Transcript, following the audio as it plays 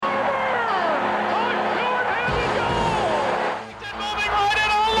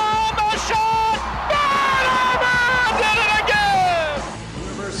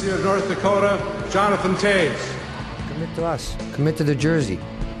of North Dakota, Jonathan Toews. Commit to us. Commit to the jersey.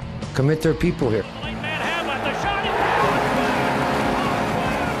 Commit to our people here.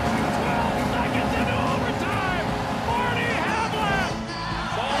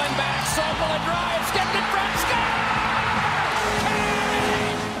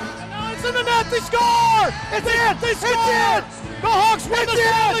 They score! It's in! They score! It's in! The Hawks win the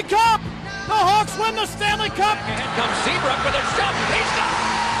Stanley Cup! The Hawks win the Stanley Cup! And here comes Seabrook with a shot. He's got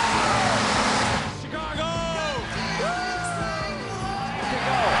Chicago!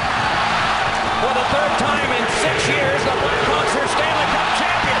 For the third time in 6 years, the Blackhawks are Stanley Cup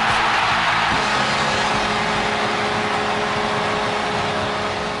champions.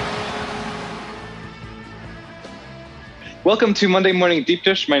 Welcome to Monday Morning Deep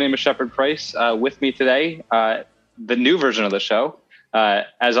Dish. My name is Shepard Price. With me today, the new version of the show,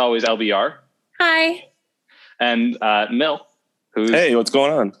 as always, LBR. Hi. And Mill, who's hey, what's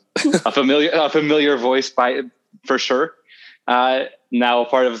going on? a familiar voice for sure. Now a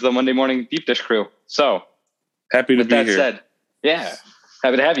part of the Monday Morning Deep Dish crew. So happy to be here. With that said, yeah,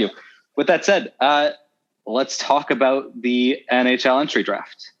 happy to have you. With that said, let's talk about the NHL entry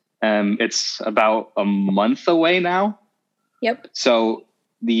draft. It's about a month away now. Yep. So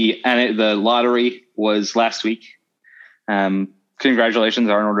the lottery was last week. Congratulations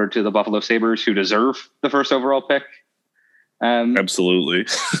are in order to the Buffalo Sabres, who deserve the first overall pick. Absolutely.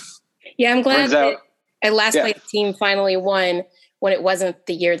 Yeah, I'm glad that a last place team finally won when it wasn't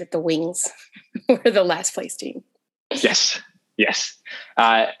the year that the Wings were the last place team. Yes.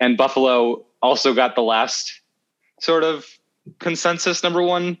 And Buffalo also got the last sort of consensus number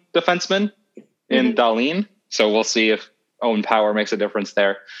one defenseman in Dahlin. So we'll see if Owen Power makes a difference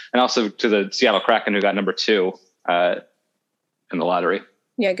there. And also to the Seattle Kraken, who got number 2 in the lottery.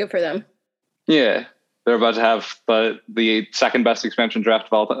 Yeah, good for them. Yeah, they're about to have the second best expansion draft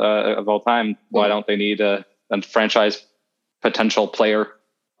of all time. Why don't they need a franchise potential player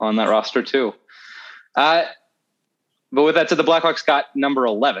on that roster too? But with that said, the Blackhawks got number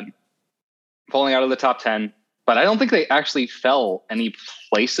 11, pulling out of the top 10. But I don't think they actually fell any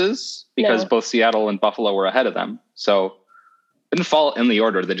places because both Seattle and Buffalo were ahead of them. So they didn't fall in the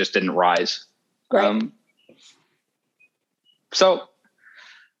order. They just didn't rise. Right. So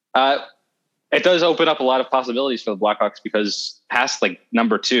it does open up a lot of possibilities for the Blackhawks because past like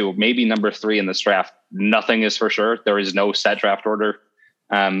number 2, maybe number 3 in this draft, nothing is for sure. There is no set draft order.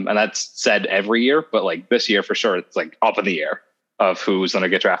 And that's said every year, but like this year for sure, it's like up in the air of who's going to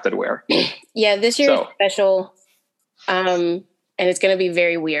get drafted where. Yeah, this year is special. And it's going to be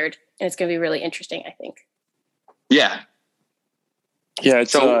very weird. And it's going to be really interesting, I think. Yeah. Yeah.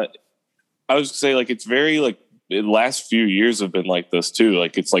 It's, I was going to say, like, it's very, like, the last few years have been like this too.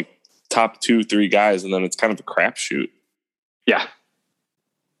 Like, it's like top 2-3 guys, and then it's kind of a crapshoot. Yeah.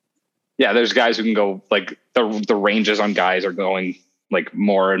 Yeah. There's guys who can go, like, the ranges on guys are going, like,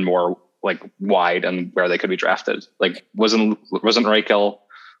 more and more, like, wide and where they could be drafted. Like, wasn't Reichel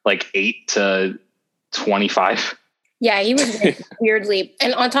like 8 to 25? Yeah, he was weirdly.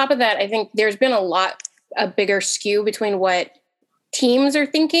 And on top of that, I think there's been a bigger skew between what teams are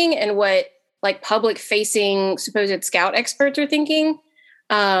thinking and what like public facing supposed scout experts are thinking,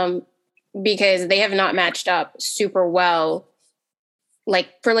 because they have not matched up super well, like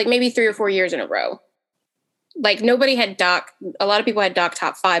for like maybe 3 or 4 years in a row. Like nobody had Doc. A lot of people had Doc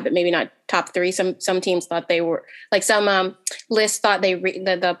top 5, but maybe not top 3. Some teams thought they were like some lists thought the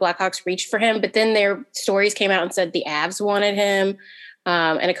Blackhawks reached for him, but then their stories came out and said the Avs wanted him,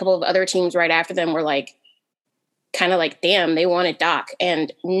 and a couple of other teams right after them were like, kind of like, damn, they wanted Doc,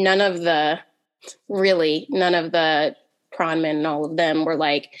 and none of the Pronman and all of them were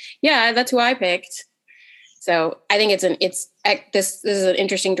like, yeah, that's who I picked. So I think this is an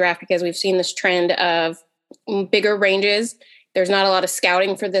interesting draft because we've seen this trend of bigger ranges. There's not a lot of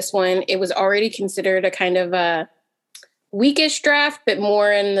scouting for this one. It was already considered a kind of a weakish draft, but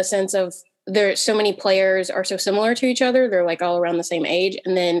more in the sense of there's so many players are so similar to each other. They're like all around the same age,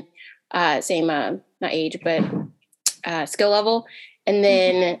 and then not age, but skill level. And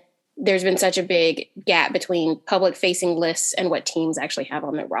then there's been such a big gap between public facing lists and what teams actually have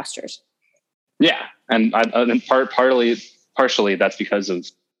on their rosters. Yeah. And partially that's because of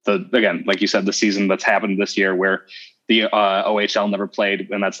again, like you said, the season that's happened this year where the OHL never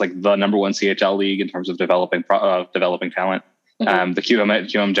played, and that's like the number 1 CHL league in terms of developing talent. Mm-hmm. The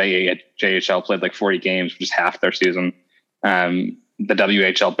QMJHL played like 40 games, which is half their season. The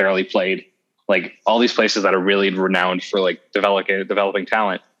WHL barely played. Like all these places that are really renowned for like developing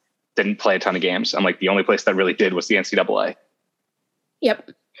talent didn't play a ton of games, and like the only place that really did was the NCAA.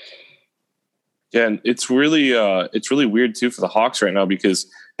 Yep. Yeah, and it's really weird too for the Hawks right now because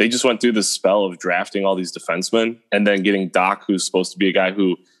they just went through this spell of drafting all these defensemen and then getting Doc, who's supposed to be a guy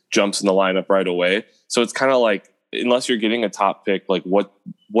who jumps in the lineup right away. So it's kind of like, unless you're getting a top pick, like what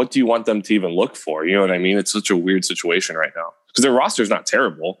do you want them to even look for? You know what I mean? It's such a weird situation right now because their roster is not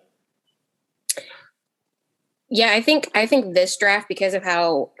terrible. Yeah, I think this draft, because of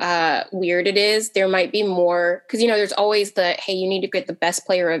how weird it is, there might be more, because, there's always hey, you need to get the best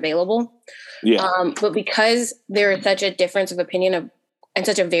player available. Yeah. But because there is such a difference of opinion and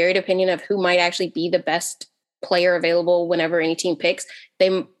such a varied opinion of who might actually be the best player available whenever any team picks,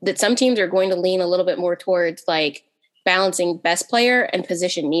 that some teams are going to lean a little bit more towards like balancing best player and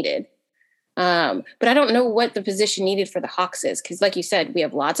position needed. But I don't know what the position needed for the Hawks is, because like you said, we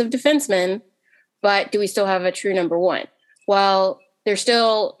have lots of defensemen, but do we still have a true number one? Well, they're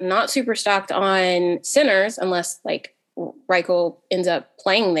still not super stocked on centers unless like Reichel ends up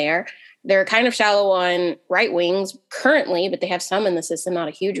playing there. They're kind of shallow on right wings currently, but they have some in the system, not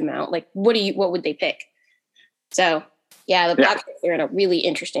a huge amount. Like, what would they pick? So, yeah, the Blackhawks are in a really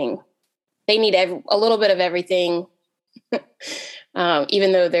interesting. They need a little bit of everything,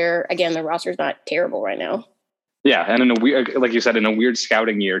 even though their roster's not terrible right now. Yeah, and in a weird, like you said, in a weird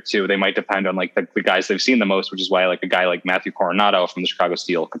scouting year too, they might depend on like the guys they've seen the most, which is why like a guy like Matthew Coronado from the Chicago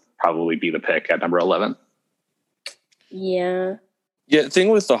Steel could probably be the pick at number 11. Yeah. Yeah, the thing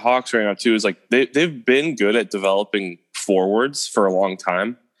with the Hawks right now too is like they've been good at developing forwards for a long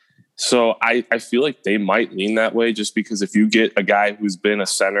time. So I feel like they might lean that way, just because if you get a guy who's been a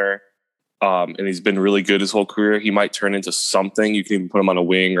center and he's been really good his whole career, he might turn into something. You can even put him on a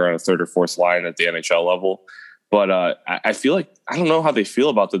wing or on a third or fourth line at the NHL level. But I feel like I don't know how they feel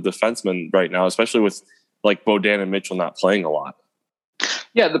about the defensemen right now, especially with like Beaudin and Mitchell not playing a lot.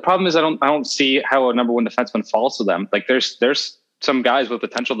 Yeah, the problem is I don't see how a number one defenseman falls to them. Like there's some guys with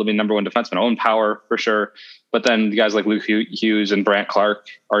potential to be number one defenseman. Owen Power for sure, but then the guys like Luke Hughes and Brandt Clark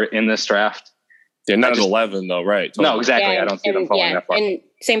are in this draft. Yeah, not at 11 though, right? Totally. No, exactly. I don't see them falling that far. And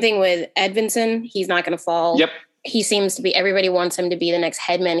same thing with Edvinsson. He's not going to fall. Yep. He seems to be. Everybody wants him to be the next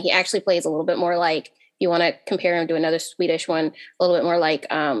Hedman. He actually plays a little bit more like. You want to compare him to another Swedish one, a little bit more like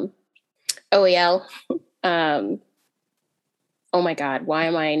OEL. Oh my God, why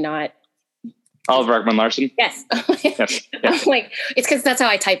am I not? Oliver Ekman-Larsson? Yes. Yes. I'm like, it's because that's how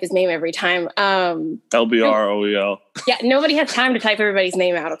I type his name every time. LBR, OEL. Yeah, nobody has time to type everybody's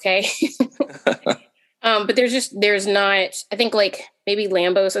name out, okay? But there's not, I think like maybe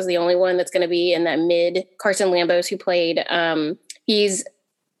Lambos is the only one that's going to be in that mid. Carson Lambos, who played, he's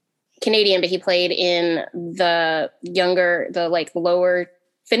Canadian, but he played in the lower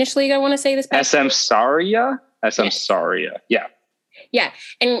Finnish league, I want to say this past SM Sarja? Sarja. Yeah. Yeah.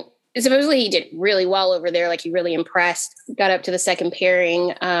 And supposedly he did really well over there. Like he really impressed, got up to the second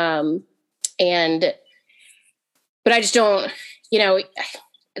pairing. But I just don't,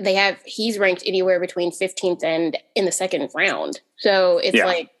 he's ranked anywhere between 15th and in the second round. So it's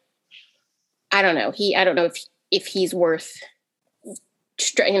like, I don't know. I don't know if he's worth,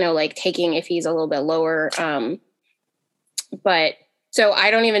 like taking if he's a little bit lower. But so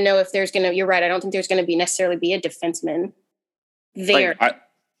I don't even know if you're right. I don't think there's going to be necessarily be a defenseman there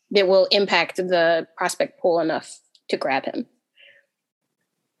that will impact the prospect pool enough to grab him.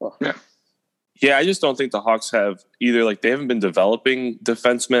 Cool. Yeah. I just don't think the Hawks have either. Like they haven't been developing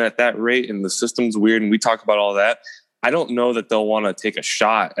defensemen at that rate, and the system's weird. And we talk about all that. I don't know that they'll want to take a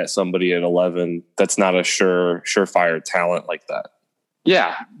shot at somebody at 11 that's not a surefire talent like that.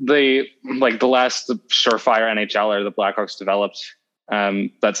 Yeah, the last surefire NHLer the Blackhawks developed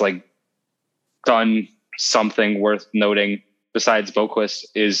that's like done something worth noting besides Boqvist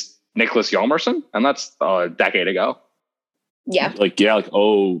is Nicholas Hjalmarsson, and that's a decade ago. Yeah.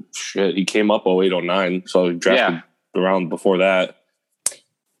 Oh shit, he came up 08-09, so he drafted the round before that.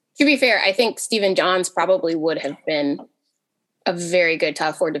 To be fair, I think Stephen Johns probably would have been a very good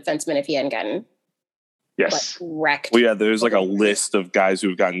top four defenseman if he hadn't gotten wrecked. Well, yeah, there's like a list of guys who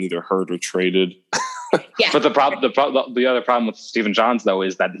have gotten either hurt or traded. Yeah. But the other problem with Stephen Johns though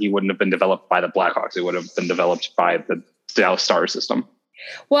is that he wouldn't have been developed by the Blackhawks. It would have been developed by the Dallas Stars system.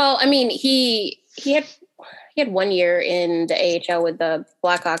 Well, I mean, he had 1 year in the AHL with the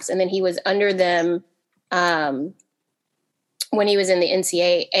Blackhawks, and then he was under them when he was in the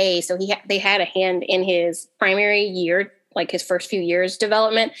NCAA. So they had a hand in his primary year, like his first few years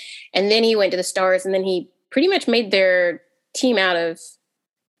development. And then he went to the Stars, and then he pretty much made their team out of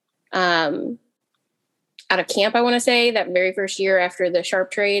camp, I want to say, that very first year after the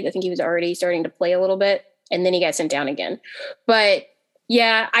Sharp trade. I think he was already starting to play a little bit, and then he got sent down again. But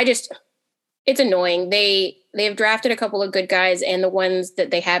yeah, it's annoying. They have drafted a couple of good guys, and the ones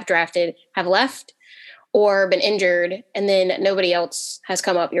that they have drafted have left, or been injured, and then nobody else has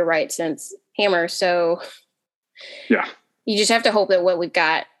come up, you're right, since Hammer. So yeah, you just have to hope that what we've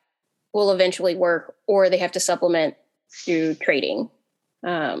got will eventually work, or they have to supplement through trading.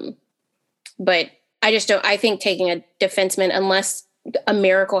 But I think taking a defenseman, unless a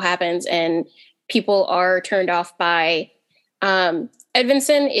miracle happens and people are turned off by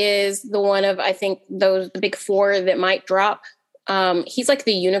Edvinsson, is the one of, I think, the big four that might drop. He's like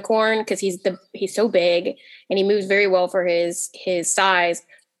the unicorn because he's so big and he moves very well for his size,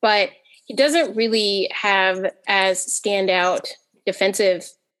 but he doesn't really have as standout defensive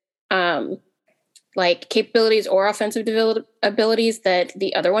like capabilities or offensive abilities that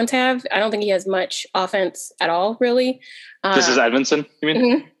the other ones have. I don't think he has much offense at all, really. This is Edvinsson, you mean?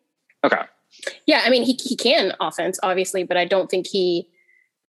 Mm-hmm. Okay. Yeah, I mean he can offense, obviously, but I don't think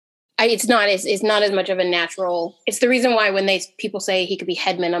it's not as much of a natural. It's the reason why when people say he could be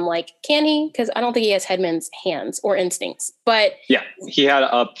Hedman, I'm like, can he? Because I don't think he has Hedman's hands or instincts. But yeah, he had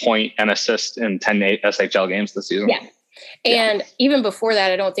a point and assist in 10 SHL games this season. Yeah, and even before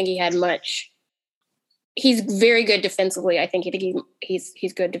that, I don't think he had much. He's very good defensively. I think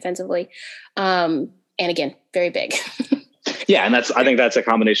he's good defensively, and again, very big. Yeah, and I think that's a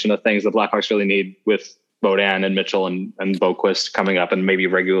combination of things the Blackhawks really need with Beaudin and Mitchell and Boquist coming up, and maybe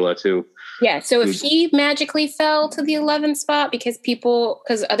Regula too. Yeah, so if he magically fell to the 11th spot because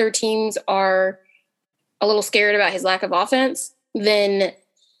other teams are a little scared about his lack of offense, then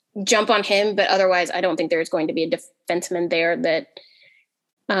jump on him. But otherwise, I don't think there's going to be a defenseman there that,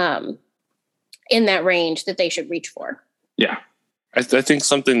 in that range that they should reach for. Yeah. I think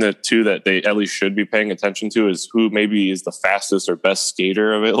something that they at least should be paying attention to is who maybe is the fastest or best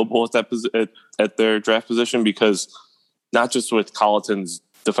skater available at their draft position, because not just with Colleton's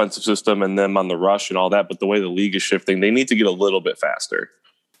defensive system and them on the rush and all that, but the way the league is shifting, they need to get a little bit faster.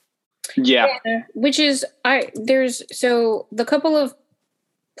 Yeah. Which is the couple of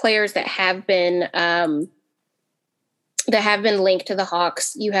players that have been linked to the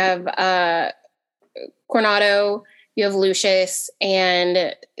Hawks. You have Coronado, you have Lucius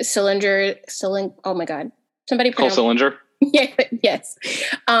and Sillinger. Oh my God. Somebody Cole Sillinger. Yeah, yes.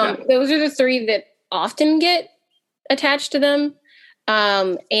 Those are the three that often get attached to them.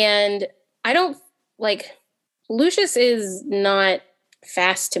 And I don't Lucius is not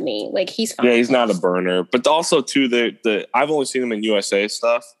fast to me. Like he's fine. Yeah, he's not a burner. But also too, I've only seen him in USA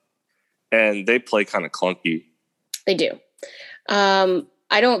stuff and they play kind of clunky. They do.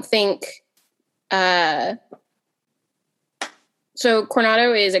 I don't think so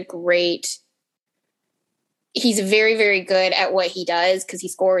Coronado is he's very, very good at what he does because he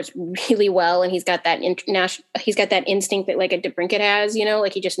scores really well and he's got that instinct that like a DeBrincat has,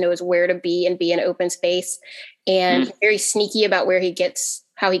 like he just knows where to be and be in open space and he's very sneaky about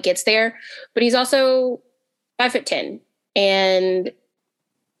how he gets there. But he's also 5'10" and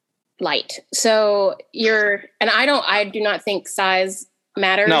light. So I do not think size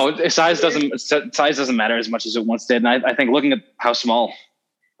matters. No, size doesn't matter as much as it once did. And I think looking at how small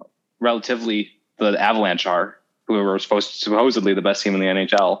relatively the Avalanche are, who were supposedly the best team in the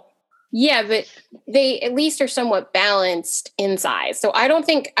NHL. Yeah, but they at least are somewhat balanced in size. So I don't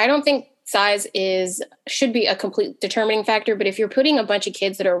think size should be a complete determining factor. But if you're putting a bunch of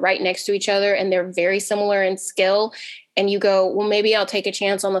kids that are right next to each other and they're very similar in skill, and you go, well, maybe I'll take a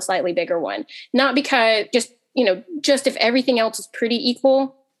chance on the slightly bigger one, not because just if everything else is pretty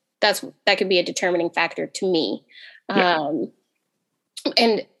equal, that could be a determining factor to me. Yeah.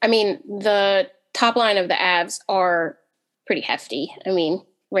 And I mean, the top line of the Avs are pretty hefty. I mean,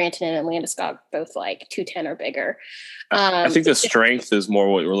 Rantanen and Landeskog both like 210 or bigger. I think the strength is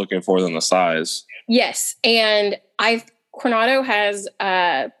more what we're looking for than the size. Yes. And Coronado has,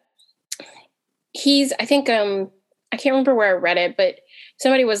 I can't remember where I read it, but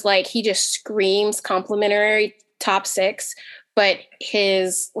somebody was like, he just screams complimentary top six, but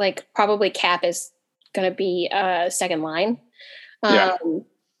his probably cap is going to be second line,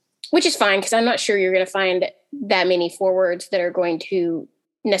 which is fine because I'm not sure you're going to find that many forwards that are going to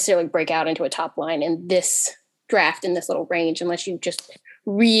necessarily break out into a top line in this draft in this little range unless you just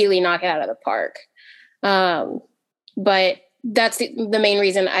really knock it out of the park. But that's the main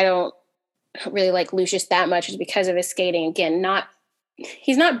reason I don't really like Lucius that much is because of his skating. Again,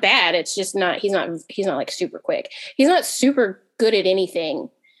 he's not bad. It's just he's not like super quick. He's not super good at anything.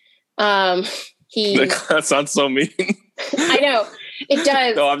 That sounds so mean. I know it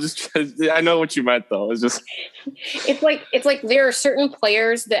does. No, I know what you meant though. It's like there are certain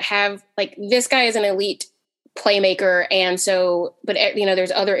players that have this guy is an elite playmaker. And so, but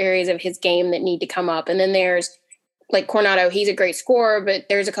there's other areas of his game that need to come up. And then there's like Coronado, he's a great scorer, but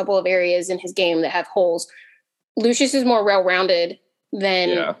there's a couple of areas in his game that have holes. Lucius is more well-rounded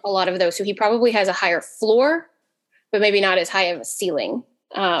than a lot of those. So he probably has a higher floor, but maybe not as high of a ceiling.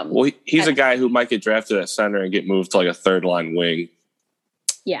 Well, he's a guy who might get drafted at center and get moved to like a third line wing.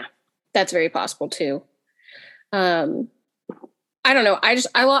 Yeah, that's very possible too. I don't know.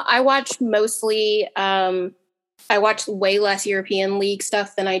 I watch mostly, I watch way less European League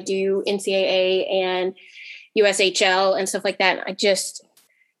stuff than I do NCAA and USHL and stuff like that.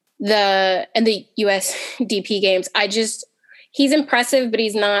 The US DP games, he's impressive, but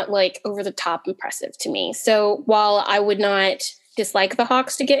he's not like over the top impressive to me. So while I would not dislike the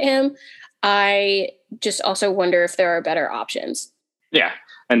Hawks to get him, I just also wonder if there are better options. Yeah.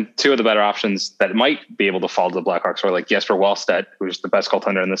 And two of the better options that might be able to fall to the Blackhawks are like Jesper Wallstedt, who's the best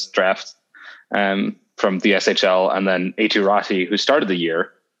goaltender in this draft from the SHL, and then Eetu Ratti, who started the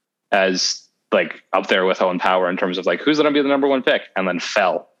year as like up there with Owen Power in terms of like who's going to be the number one pick, and then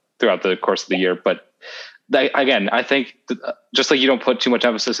fell throughout the course of the year. But I think just like you don't put too much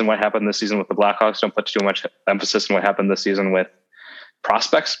emphasis in what happened this season with the Blackhawks, don't put too much emphasis in what happened this season with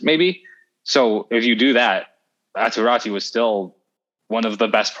prospects, maybe. So if you do that, Eetu Ratti was still one of the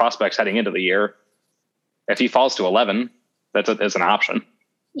best prospects heading into the year. If he falls to 11, that's an option.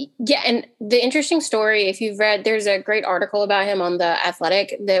 Yeah, and the interesting story, if you've read, there's a great article about him on The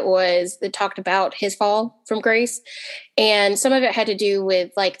Athletic that talked about his fall from grace. And some of it had to do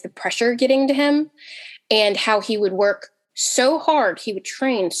with like the pressure getting to him and how he would work so hard, he would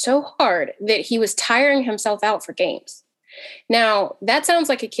train so hard that he was tiring himself out for games. Now, that sounds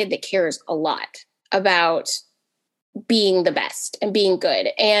like a kid that cares a lot about being the best and being good.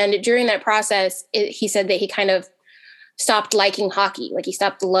 And during that process, he said that he kind of stopped liking hockey. Like he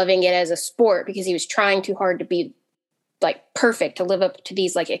stopped loving it as a sport because he was trying too hard to be like perfect, to live up to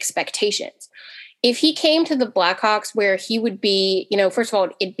these like expectations. If he came to the Blackhawks where he would be, first of all,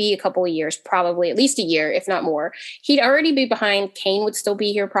 it'd be a couple of years, probably at least a year, if not more. He'd already be behind. Kane would still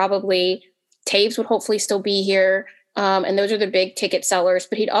be here probably. Taves would hopefully still be here. And those are the big ticket sellers,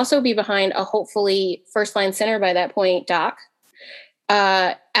 but he'd also be behind a hopefully first line center by that point, Doc.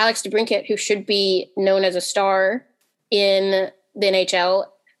 Alex DeBrincat, who should be known as a star in the NHL,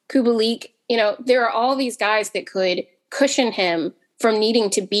 Kubalik, there are all these guys that could cushion him from needing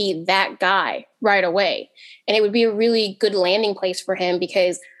to be that guy right away. And it would be a really good landing place for him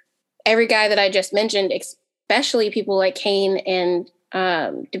because every guy that I just mentioned, especially people like Kane and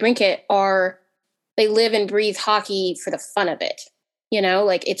DeBrincat, they live and breathe hockey for the fun of it.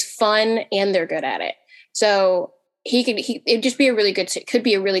 Like it's fun and they're good at it. So it'd just be could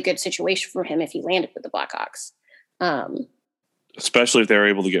be a really good situation for him if he landed with the Blackhawks. Especially if they're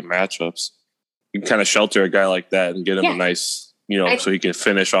able to get matchups. You can kind of shelter a guy like that and get him a nice, so he can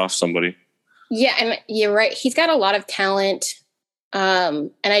finish off somebody. Yeah, and you're right. He's got a lot of talent.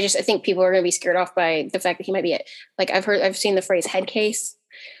 And I think people are going to be scared off by the fact that he might be I've seen the phrase head case.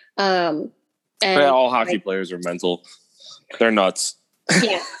 And all hockey players are mental. They're nuts.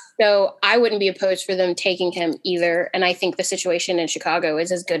 Yeah. So I wouldn't be opposed for them taking him either. And I think the situation in Chicago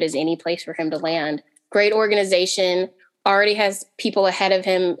is as good as any place for him to land. Great organization, already has people ahead of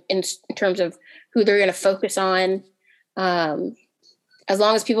him in terms of who they're going to focus on. As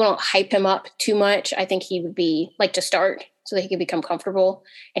long as people don't hype him up too much, I think he would be like to start so that he could become comfortable.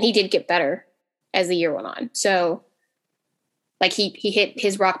 And he did get better as the year went on. So like he hit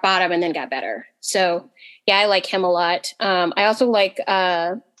his rock bottom and then got better. So yeah, I like him a lot. I also like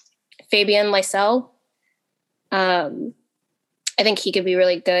Fabian Lysell. I think he could be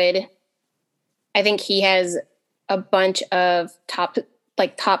really good. I think he has a bunch of top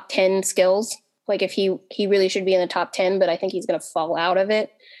 10 skills. Like if he really should be in the top 10, but I think he's going to fall out of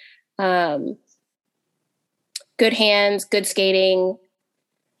it. Good hands, good skating.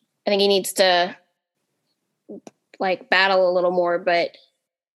 I think he needs to battle a little more, but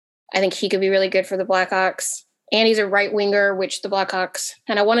I think he could be really good for the Blackhawks. And he's a right winger, which the Blackhawks,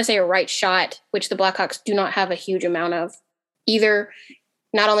 and I want to say a right shot, which the Blackhawks do not have a huge amount of either,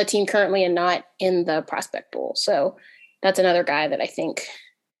 not on the team currently and not in the prospect pool. So that's another guy that I think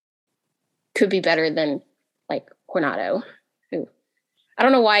could be better than Coronado, who I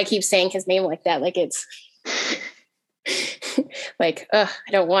don't know why I keep saying his name like that. Like it's I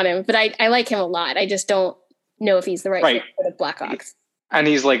don't want him, but I like him a lot. I just don't know if he's the right fit for the Blackhawks. And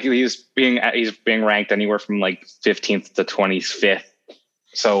he's being ranked anywhere from 15th to 25th.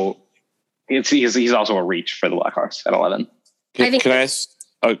 So he's also a reach for the Blackhawks at 11. Can I ask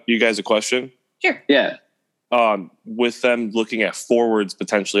you guys a question? Sure. Yeah. With them looking at forwards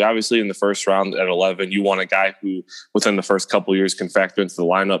potentially, obviously in the first round at 11, you want a guy who within the first couple of years can factor into the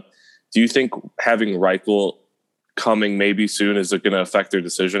lineup. Do you think having Reichel coming maybe soon, is it going to affect their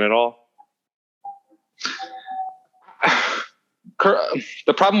decision at all?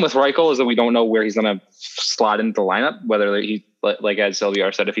 The problem with Reichel is that we don't know where he's going to slot into the lineup, whether he, like as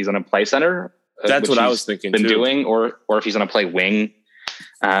Sylviar said, if he's going to play center. That's what I was thinking been too. doing, or if he's going to play wing.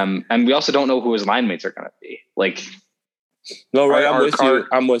 And we also don't know who his line mates are going to be. Like, no, right.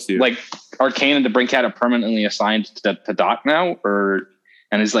 I'm with you. Like, are Kane and DeBrincat permanently assigned to Doc now,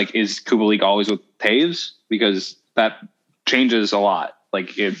 and is Kubalik always with Taves? Because that changes a lot.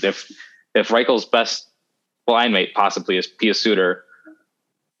 Like if Reichel's best line mate possibly is Pia Suter,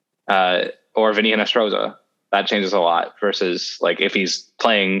 or Vinny Hinestroza, that changes a lot versus like if he's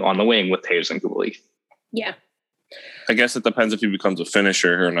playing on the wing with Taves and Kubalik. Yeah. I guess it depends if he becomes a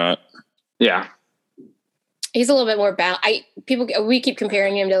finisher or not. Yeah. He's a little bit more we keep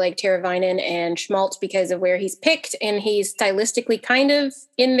comparing him to like Teravainen and Schmaltz because of where he's picked, and he's stylistically kind of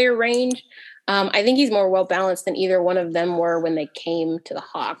in their range. I think he's more well balanced than either one of them were when they came to the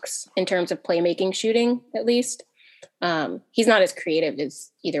Hawks in terms of playmaking, shooting, at least. He's not as creative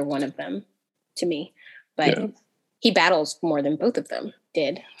as either one of them to me, but he battles more than both of them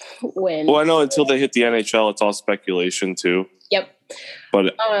did. Well, I know until they hit the NHL, it's all speculation too. Yep.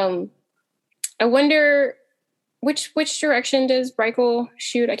 But I wonder which direction does Reichel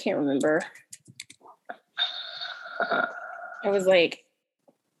shoot? I can't remember. I was like,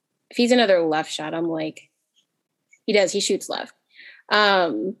 if he's another left shot, I'm like, he does. He shoots left.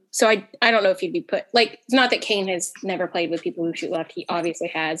 So I don't know if he'd be put, like, it's not that Kane has never played with people who shoot left. He obviously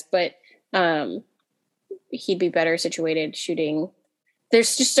has, but he'd be better situated shooting.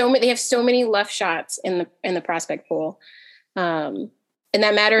 There's just they have so many left shots in the prospect pool. And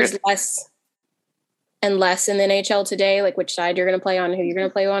that matters less and less in the NHL today, like which side you're going to play on, who you're going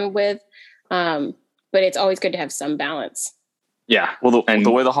to play on with. But it's always good to have some balance. Yeah. Well,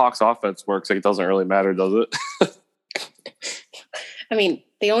 the way the Hawks offense works, like, it doesn't really matter, does it? I mean,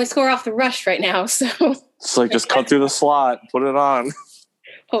 they only score off the rush right now, so it's like just cut through the slot, put it on.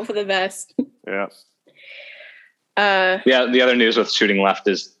 Hope for the best. Yeah. The other news with shooting left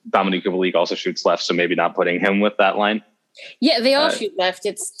is Dominique Kubalik also shoots left, so maybe not putting him with that line. Yeah, they all shoot left.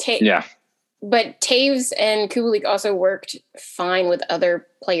 It's yeah. But Taves and Kubalik also worked fine with other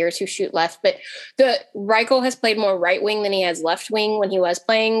players who shoot left. But Reichel has played more right wing than he has left wing when he was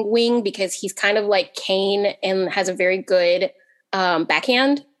playing wing, because he's kind of like Kane and has a very good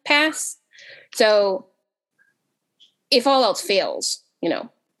backhand pass. So if all else fails,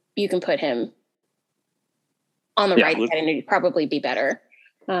 you can put him on the right side and it'd probably be better.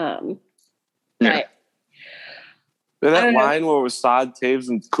 But that line where it was Saad, Taves,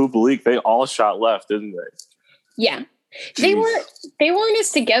 and Kubalik, they all shot left, didn't they? Yeah. They weren't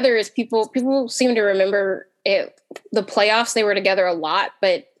as together as people seem to remember it. The playoffs, they were together a lot,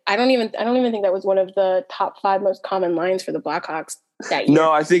 but I don't even think that was one of the top 5 most common lines for the Blackhawks that year.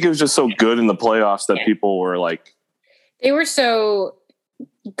 No, I think it was just so good in the playoffs that people were like, they were so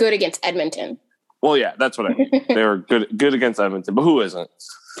good against Edmonton. Well, yeah, that's what I mean. They were good against Edmonton, but who isn't?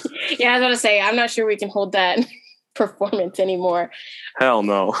 Yeah, I was going to say, I'm not sure we can hold that performance anymore. Hell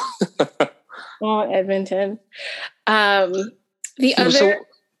no. Oh, Edmonton. I was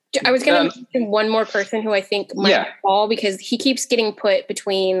going to mention one more person who I think might fall, because he keeps getting put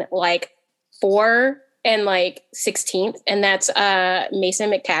between like 4 and like 16th, and that's Mason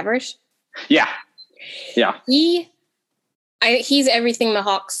McTavish. Yeah. Yeah. He's everything the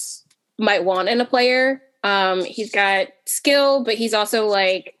Hawks might want in a player. He's got skill, but he's also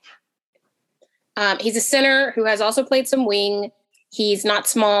like, he's a center who has also played some wing. He's not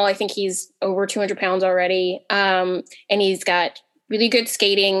small. I think he's over 200 pounds already. And he's got really good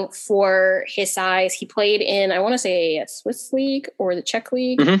skating for his size. He played in, I want to say, a Swiss league or the Czech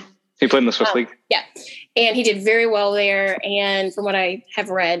league. Mm-hmm. He played in the Swiss league. Yeah. And he did very well there. And from what I have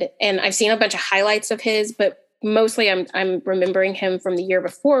read, and I've seen a bunch of highlights of his, but mostly I'm remembering him from the year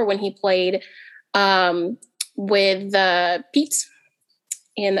before when he played with the Pete's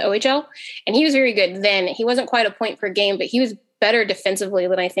in the OHL. And he was very good then. He wasn't quite a point per game, but he was better defensively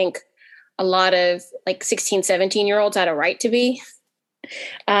than I think a lot of like 16, 17-year-olds had a right to be.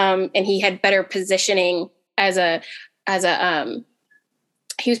 And he had better positioning as a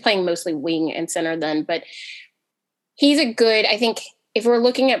he was playing mostly wing and center then, but he's a good, I think if we're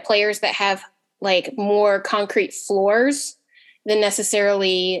looking at players that have like more concrete floors than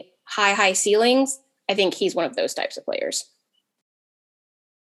necessarily high ceilings, I think he's one of those types of players.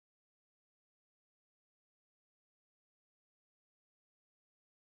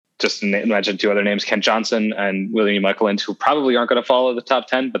 Just imagine 2 other names, Kent Johnson and William Michaeland, who probably aren't going to follow the top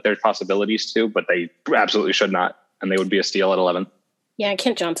 10, but there's possibilities too, but they absolutely should not. And they would be a steal at 11. Yeah,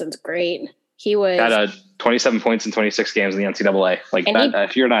 Kent Johnson's great. He was Got 27 points in 26 games in the NCAA. Like that,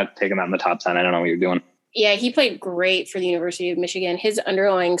 if you're not taking that in the top 10, I don't know what you're doing. Yeah, he played great for the University of Michigan. His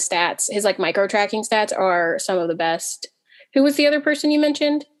underlying stats, his like micro tracking stats, are some of the best. Who was the other person you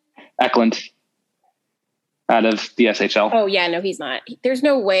mentioned? Eklund, out of the SHL. Oh yeah, no, he's not. There's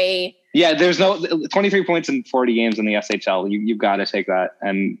no way. Yeah, there's no 23 points in 40 games in the SHL. You've got to take that,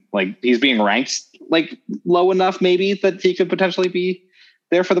 and like he's being ranked like low enough, maybe that he could potentially be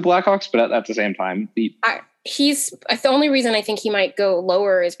there for the Blackhawks, but at the same time, he's the only reason I think he might go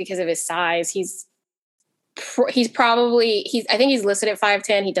lower is because of his size. I think he's listed at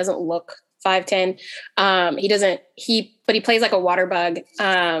 5'10". He doesn't look 5'10". But he plays like a water bug.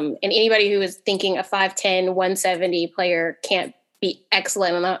 And anybody who is thinking a 5'10", 170 player can't be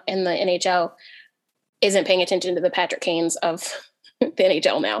excellent in the NHL isn't paying attention to the Patrick Kanes of the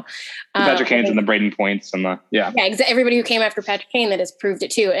NHL now. Patrick Kane's and the Braden Points and everybody who came after Patrick Kane that has proved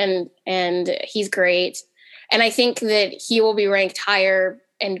it too. And he's great. And I think that he will be ranked higher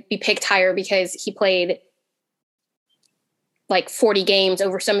and be picked higher because he played like 40 games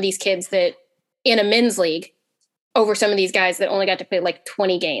over some of these kids that in a men's league over some of these guys that only got to play like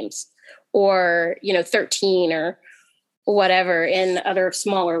 20 games or, 13 or whatever in other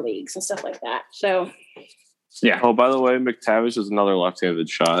smaller leagues and stuff like that. So, yeah. Oh, by the way, McTavish is another left-handed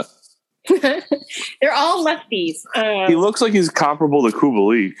shot. They're all lefties. He looks like he's comparable to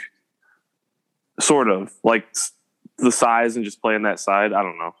Kubalik. Sort of. Like the size and just playing that side. I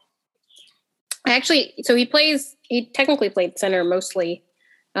don't know. He technically played center mostly.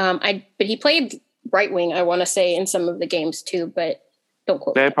 But he played right wing, I want to say, in some of the games too, but don't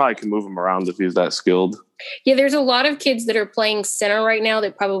quote me. They probably can move him around if he's that skilled. Yeah, there's a lot of kids that are playing center right now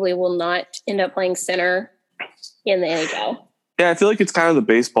that probably will not end up playing center in the NHL. Yeah, I feel like it's kind of the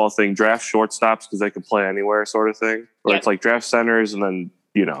baseball thing. Draft shortstops because they can play anywhere sort of thing. Or it's like draft centers and then,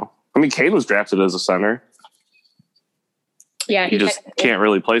 Kane was drafted as a center. Yeah. He just can't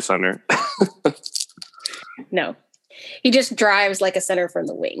really play center. No. He just drives like a center from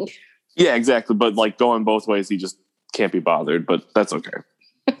the wing. Yeah, exactly. But like going both ways, he just can't be bothered, but that's okay.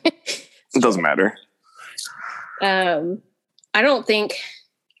 It doesn't matter. I'm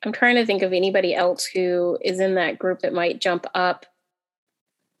trying to think of anybody else who is in that group that might jump up.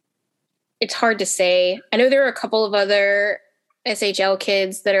 It's hard to say. I know there are a couple of other SHL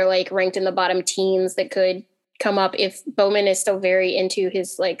kids that are like ranked in the bottom teens that could come up if Bowman is still very into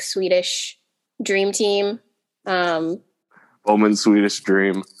his like Swedish dream team. Bowman Swedish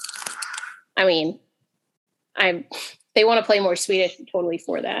dream. I mean, they want to play more Swedish, totally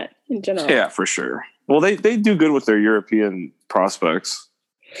for that in general. Yeah, for sure. Well, they do good with their European prospects.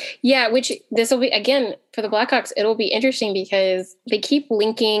 Yeah, which this will be, again, for the Blackhawks, it'll be interesting because they keep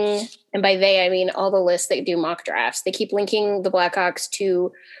linking, and by they, I mean all the lists that do mock drafts, they keep linking the Blackhawks to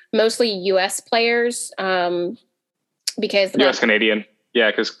mostly U.S. players because... U.S. Canadian.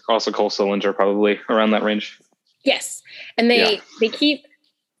 Yeah, because also Cole Sillinger probably around that range. Yes, and they keep...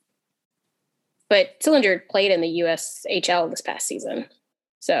 But Sillinger played in the USHL this past season.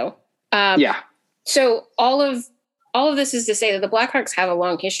 So, So all of this is to say that the Blackhawks have a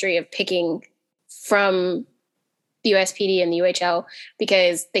long history of picking from the USPD and the UHL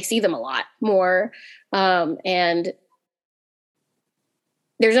because they see them a lot more. And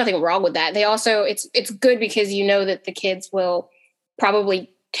there's nothing wrong with that. They also, it's good because that the kids will probably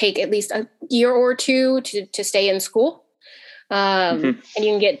take at least a year or two to stay in school. And you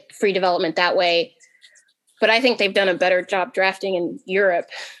can get free development that way. But I think they've done a better job drafting in Europe.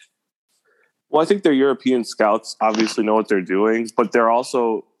 Well, I think their European scouts obviously know what they're doing, but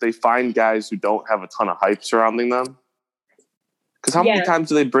they find guys who don't have a ton of hype surrounding them. Because how many times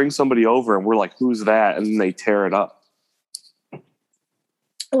do they bring somebody over and we're like, who's that? And then they tear it up.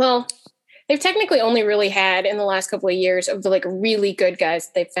 Well, they've technically only really had in the last couple of years of the like really good guys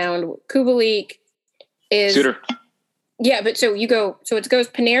they found. Kubalik is Suter. Yeah, but so it goes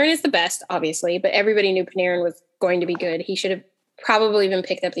Panarin is the best, obviously, but everybody knew Panarin was going to be good. He should have probably been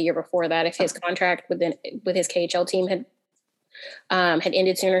picked up the year before that. If his contract with his KHL team had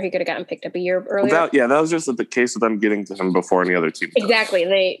ended sooner, he could have gotten picked up a year earlier. That was just the case of them getting to him before any other team. Exactly.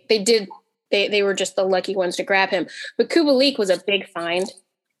 They were just the lucky ones to grab him. But Kubalik was a big find.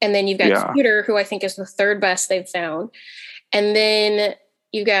 And then you've got Suter, who I think is the third best they've found. And then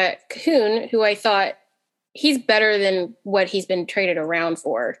you've got Kahun, who I thought he's better than what he's been traded around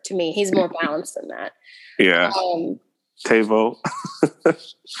for. To me, he's more balanced than that. Yeah. Tavo.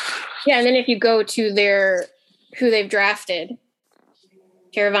 Yeah, and then if you go to who they've drafted,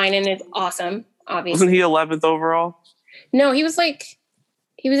 Teravainen is awesome, obviously. Wasn't he 11th overall? No, he was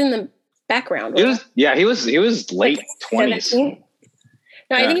in the background. He was late 20s.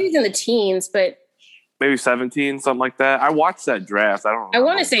 No, I think he was in the teens, but maybe 17, something like that. I watched that draft. I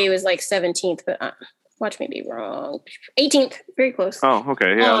want to say it was like 17th, but watch me be wrong. 18th, very close. Oh,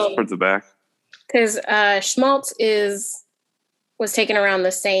 okay. Yeah, I was towards the back. Because Schmaltz was taken around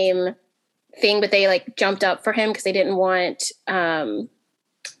the same thing, but they like jumped up for him because they didn't want.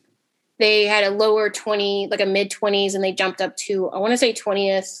 They had a lower 20, like a mid 20s, and they jumped up to, I want to say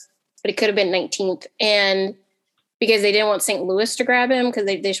 20th, but it could have been 19th, and because they didn't want St. Louis to grab him because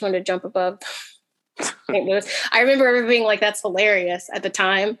they just wanted to jump above St. Louis. I remember everyone being like, "That's hilarious" at the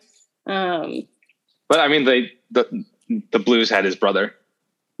time. But I mean, the Blues had his brother.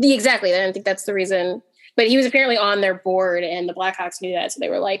 Exactly. I don't think that's the reason. But he was apparently on their board, and the Blackhawks knew that, so they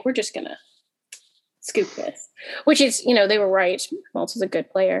were like, "We're just gonna scoop this," which is, they were right. Schmaltz was a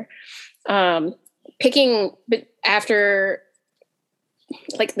good player. Picking, but after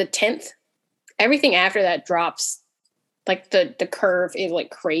like the 10th, everything after that drops. Like the curve is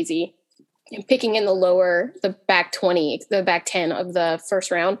like crazy. And picking in the back 20, the back 10 of the first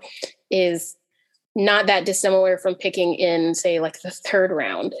round is not that dissimilar from picking in, say, like the third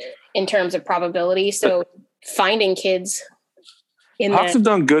round in terms of probability. So finding kids in Hawks have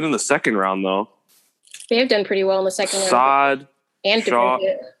done good in the second round, though. They have done pretty well in the second round. Saad and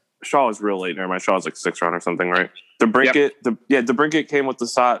Shaw was real late. Never mind. Shaw was like 6th round or something, right? DeBrincat came with the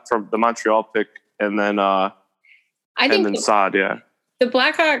Saad from the Montreal pick, and then Saad, yeah. The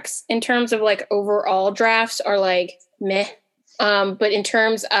Blackhawks, in terms of like overall drafts, are like meh. But in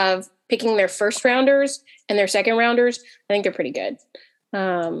terms of picking their first rounders and their second rounders, I think they're pretty good.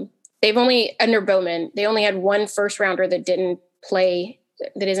 They've only, under Bowman, they only had one first rounder that isn't playing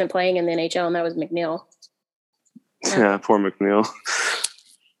in the NHL, and that was McNeil. Yeah, poor McNeil.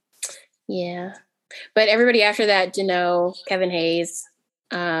 Yeah. But everybody after that, Deneau, Kevin Hayes,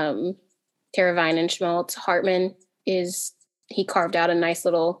 Teravainen, Schmaltz, Hartman, he carved out a nice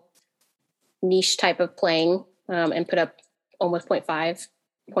little niche type of playing and put up almost 0.5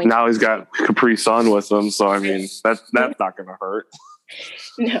 points. Now he's got Capri Sun with him, so I mean that's not going to hurt.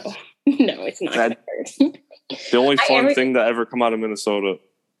 No, it's not going to hurt. The only fun thing to ever come out of Minnesota.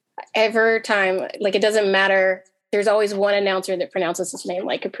 Every time, like, it doesn't matter. There's always one announcer that pronounces his name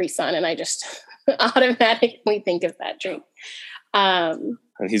like Capri Sun, and I just automatically think of that drink. And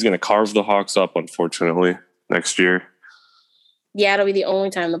he's going to carve the Hawks up, unfortunately, next year. Yeah, it'll be the only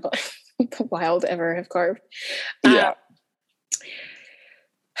time the Wild ever have carved. Yeah.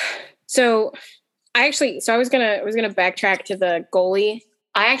 So I was gonna backtrack to the goalie.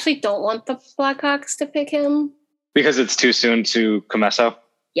 I actually don't want the Blackhawks to pick him because it's too soon to Comesso.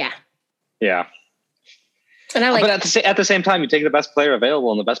 Yeah. And but at the same time, you take the best player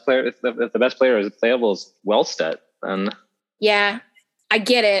available, and the best player, if the best player is playable, is Wellstedt. And yeah, I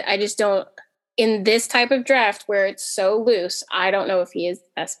get it. I just don't. In this type of draft where it's so loose, I don't know if he is the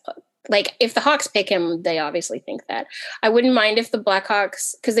best. Like, if the Hawks pick him, they obviously think that. I wouldn't mind if the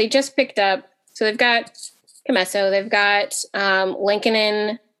Blackhawks, because they just picked up, so they've got Comesso, they've got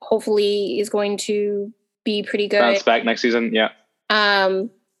Lankinen, hopefully is going to be pretty good. Bounce back next season, yeah. And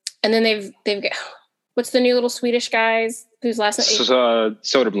then they've got, what's the new little Swedish guys whose last name?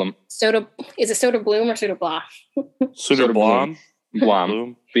 Soderblom. Is it Soderblom or Soderblom? Soderblom.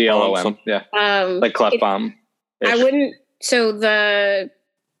 Blom. BLOM. Yeah. Like Clefbaum. I wouldn't. So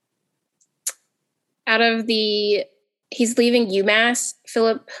he's leaving UMass.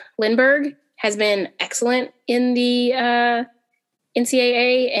 Philip Lindbergh has been excellent in the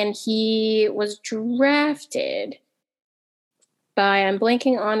NCAA, and he was drafted by, I'm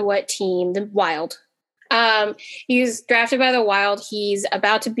blanking on what team, the Wild. He was drafted by the Wild. He's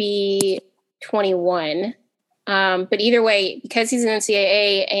about to be 21. But either way, because he's an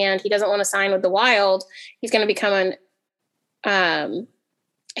NCAA and he doesn't want to sign with the Wild, he's going to become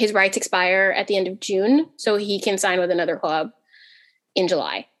his rights expire at the end of June, so he can sign with another club in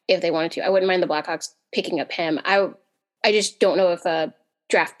July if they wanted to. I wouldn't mind the Blackhawks picking up him. I just don't know if a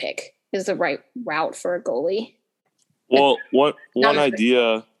draft pick is the right route for a goalie. Well, one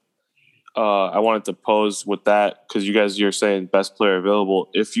idea I wanted to pose with that, because you're saying best player available.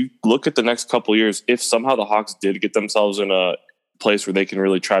 If you look at the next couple of years, if somehow the Hawks did get themselves in a place where they can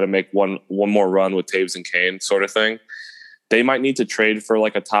really try to make one more run with Taves and Kane sort of thing, they might need to trade for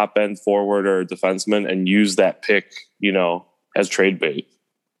like a top end forward or defenseman and use that pick, as trade bait.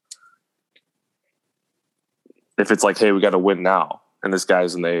 If it's like, hey, we got to win now, and this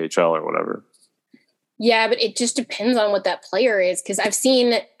guy's in the AHL or whatever. Yeah, but it just depends on what that player is, because I've seen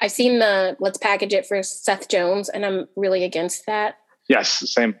the let's package it for Seth Jones, and I'm really against that. Yes,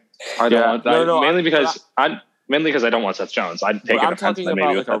 same. I don't want that. Mainly because mainly because I don't want Seth Jones. I'd take I'm a talking defenseman maybe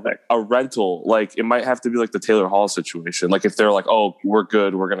about with that like pick. a rental. Like it might have to be like the Taylor Hall situation. Like if they're like, oh, we're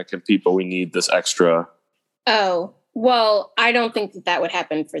good, we're going to compete, but we need this extra. Oh, well, I don't think that would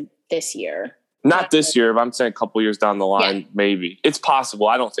happen for this year. Not this year, but I'm saying a couple years down the line, maybe. It's possible.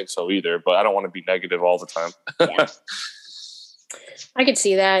 I don't think so either, but I don't want to be negative all the time. Yeah. I could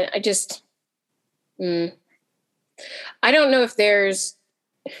see that. I just, I don't know if there's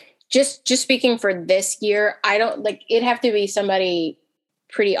just speaking for this year. I don't like it'd have to be somebody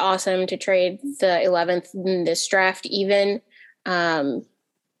pretty awesome to trade the 11th in this draft. Even again,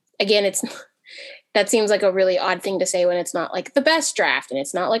 that seems like a really odd thing to say when it's not like the best draft and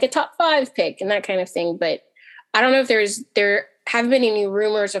it's not like a top 5 pick and that kind of thing. But I don't know if there haven't been any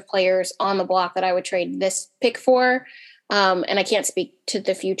rumors of players on the block that I would trade this pick for. And I can't speak to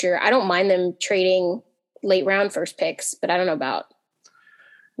the future. I don't mind them trading late round first picks, but I don't know about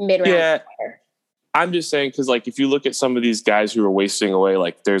mid round. Yeah, I'm just saying because like if you look at some of these guys who are wasting away,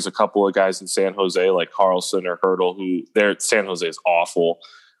 like there's a couple of guys in San Jose like Carlson or Hurdle who San Jose is awful.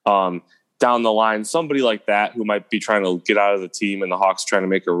 Down the line, somebody like that who might be trying to get out of the team and the Hawks trying to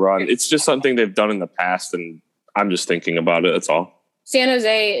make a run. It's just something they've done in the past, and I'm just thinking about it. That's all. San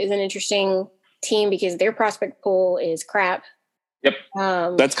Jose is an interesting team because their prospect pool is crap. Yep.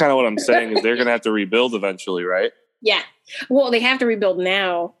 That's kind of what I'm saying is they're going to have to rebuild eventually, right? Yeah. Well, they have to rebuild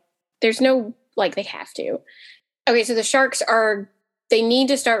now. There's no, like, they have to. Okay, so the Sharks they need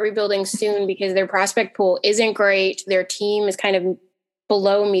to start rebuilding soon because their prospect pool isn't great. Their team is kind of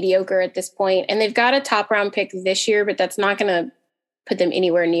below mediocre at this point, and they've got a top round pick this year, but that's not going to put them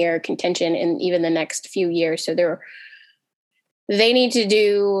anywhere near contention in even the next few years. So they need to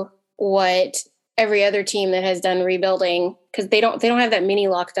do what every other team that has done rebuilding, because they don't have that many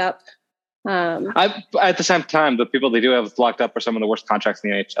locked up. At the same time, the people they do have locked up are some of the worst contracts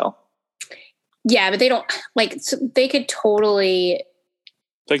in the NHL. Yeah, but they don't so they could totally.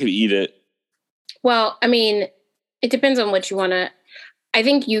 They could eat it. Well, I mean, it depends on what you want to. I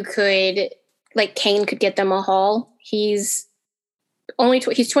think you could, like, Kane could get them a haul. He's only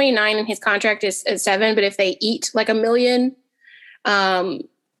he's 29 and his contract is at 7. But if they eat like $1 million,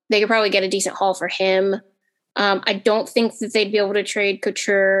 they could probably get a decent haul for him. I don't think that they'd be able to trade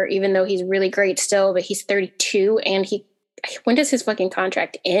Couture, even though he's really great still. But he's 32, and when does his fucking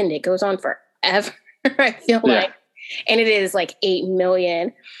contract end? It goes on forever. I feel like, and it is like $8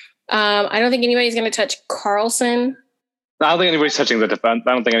 million. I don't think anybody's going to touch Carlson. I don't think anybody's touching the defense.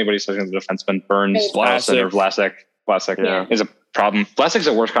 I don't think anybody's touching the defenseman. Burns, Larson, or Vlasic. Vlasic is a problem. Vlasic's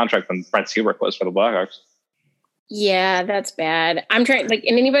a worse contract than Brent Seabrook was for the Blackhawks. Yeah, that's bad. I'm trying, like,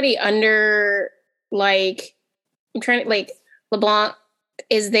 and anybody under, like, I'm trying to, like, LeBlanc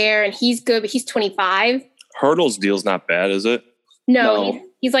is there and he's good, but he's 25. Hurdle's deal's not bad, is it? No.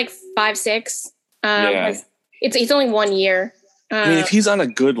 He's like 5'6". It's only 1 year. I mean, if he's on a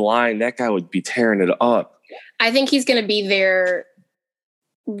good line, that guy would be tearing it up. I think he's going to be their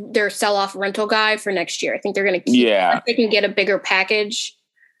sell-off rental guy for next year. I think they're going to keep. Yeah, they can get a bigger package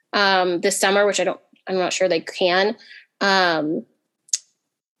this summer, which I'm not sure they can.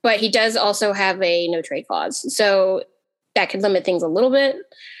 But he does also have a no trade clause, so that could limit things a little bit.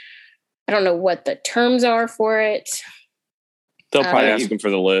 I don't know what the terms are for it. They'll probably ask him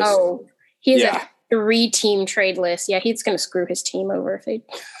for the list. Oh, he has a 3-team trade list. Yeah, he's going to screw his team over if they.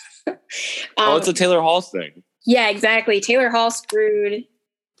 It's a Taylor Hall thing. Yeah, exactly. Taylor Hall screwed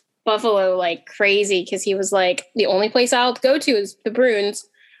Buffalo like crazy because he was like, the only place I'll go to is the Bruins.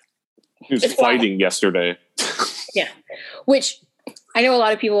 He was fighting yesterday. Yeah, which I know a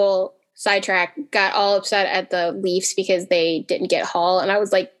lot of people got all upset at the Leafs because they didn't get Hall, and I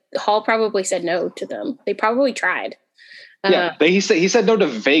was like, Hall probably said no to them. They probably tried. He said no to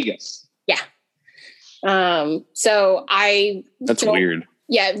Vegas. Yeah. So that's weird.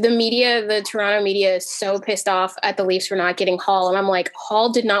 Yeah, the Toronto media is so pissed off at the Leafs for not getting Hall. And I'm like, Hall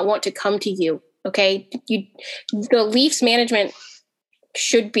did not want to come to you, okay? The Leafs management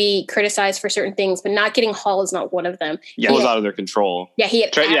should be criticized for certain things, but not getting Hall is not one of them. Yeah, it was out of their control.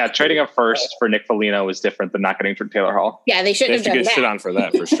 Yeah, trading a first for Nick Foligno is different than not getting Taylor Hall. Yeah, they shouldn't have done that. Get shit on for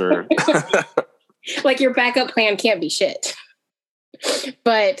that, for sure. Like, your backup plan can't be shit.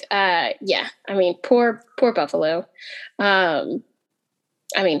 But, yeah, I mean, poor Buffalo.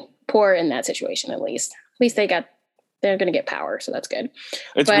 I mean, poor in that situation, at least. At least they're going to get power, so that's good.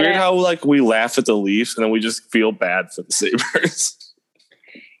 It's weird how, like, we laugh at the Leafs and then we just feel bad for the Sabres.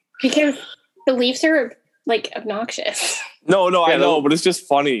 Because the Leafs are, like, obnoxious. No, I know, but it's just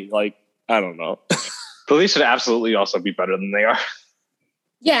funny. Like, I don't know. The Leafs should absolutely also be better than they are.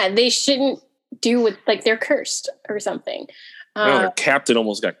 Yeah, they shouldn't do with, like, they're cursed or something. Their captain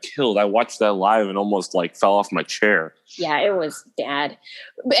almost got killed. I watched that live and almost like fell off my chair. Yeah, it was bad.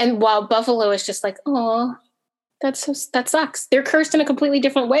 And while Buffalo is just like, oh, that sucks. They're cursed in a completely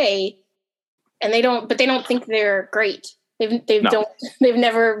different way, and they don't think they're great. They've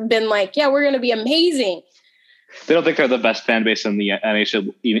never been like, yeah, we're going to be amazing. They don't think they're the best fan base in the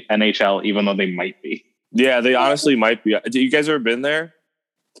NHL, even though they might be. Yeah, they honestly might be. You guys ever been there?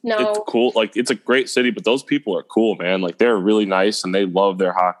 No. It's cool. Like, it's a great city, but those people are cool, man. Like, they're really nice and they love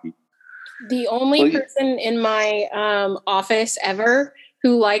their hockey. The only person in my office ever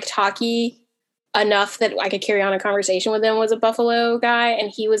who liked hockey enough that I could carry on a conversation with him was a Buffalo guy, and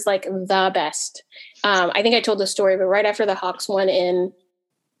he was like the best. I think I told the story, but right after the Hawks won in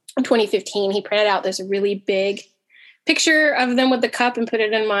 2015, he printed out this really big picture of them with the cup and put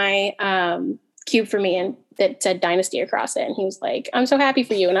it in my cube for me, and that said Dynasty across it. And he was like, I'm so happy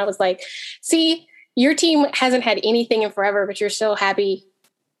for you. And I was like, see, your team hasn't had anything in forever, but you're still happy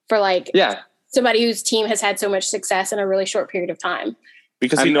for somebody whose team has had so much success in a really short period of time.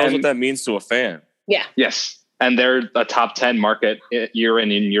 Because he knows what that means to a fan. Yeah. Yes. And they're a top 10 market year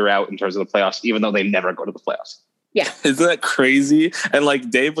in and year out in terms of the playoffs, even though they never go to the playoffs. Yeah. Isn't that crazy? And like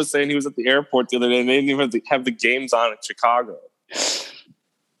Dave was saying, he was at the airport the other day and they didn't even have the games on in Chicago.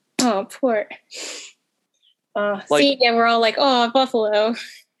 Oh, poor. We're all like, oh, Buffalo.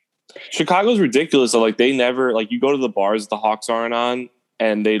 Chicago's ridiculous. So like they never, like, you go to the bars the Hawks aren't on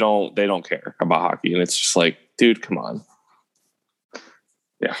and they don't care about hockey. And it's just like, dude, come on.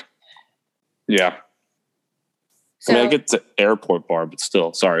 Yeah. Yeah. So, I mean, I get the airport bar, but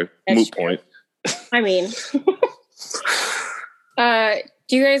still, sorry, moot true. point. I mean,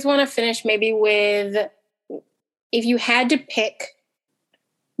 do you guys want to finish maybe with, if you had to pick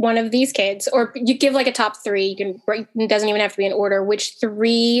one of these kids, or you give like a top three, you can, it doesn't even have to be in order, which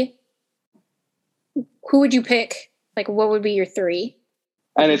three, who would you pick? Like, what would be your three?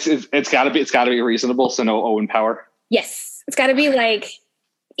 And it's gotta be reasonable. So no Owen Power. Yes. It's gotta be like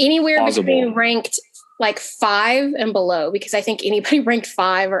anywhere plausible. between ranked like 5 and below, because I think anybody ranked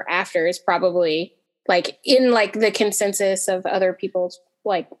 5 or after is probably like in like the consensus of other people's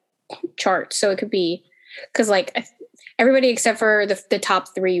like charts. So it could be, because like everybody except for the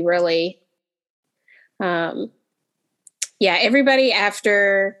top 3 really. Everybody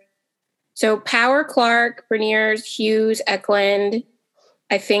after. So Power, Clark, Beniers, Hughes, Eklund,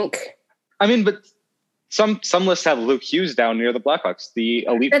 I think. I mean, but some lists have Luke Hughes down near the Blackhawks. The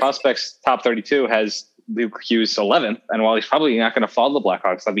Elite Prospects top 32 has Luke Hughes 11th. And while he's probably not going to follow the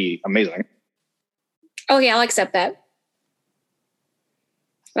Blackhawks, that'd be amazing. Oh, yeah, I'll accept that.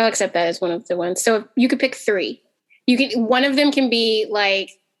 I'll accept that as one of the ones. So you could pick 3. One of them can be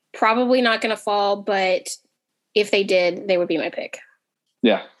like probably not going to fall, but if they did, they would be my pick.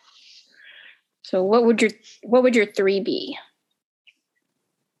 Yeah. So what would your 3 be?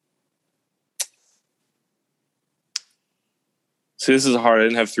 See, this is hard. I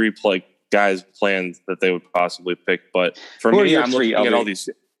didn't have 3 guys planned that they would possibly pick, but for me, I'm looking at all these.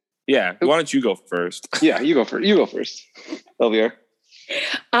 Yeah, why don't you go first? Yeah, you go first. You go first, LVR.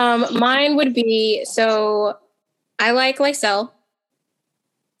 Mine would be, so I like Lysell.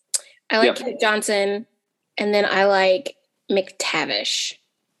 I like Kent Johnson, and then I like McTavish.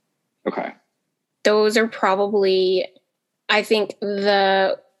 Okay. Those are probably, I think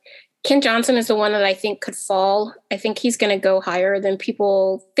Kent Johnson is the one that I think could fall. I think he's going to go higher than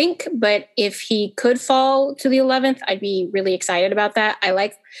people think, but if he could fall to the 11th, I'd be really excited about that. I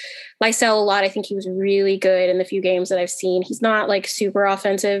like Lysell a lot. I think he was really good in the few games that I've seen. He's not like super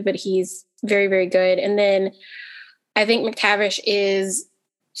offensive, but he's very, very good. And then I think McTavish is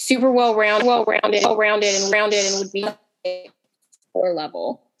super well-rounded and would be 4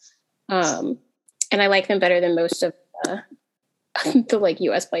 level. And I like them better than most of the like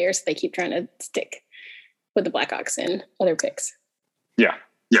U.S. players. They keep trying to stick with the Blackhawks and other picks. Yeah.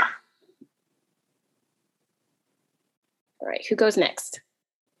 Yeah. All right. Who goes next?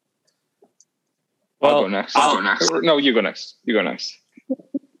 Well, I'll go next. No, you go next. You go next.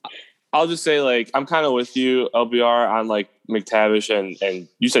 I'll just say, like, I'm kind of with you, LBR, on like McTavish and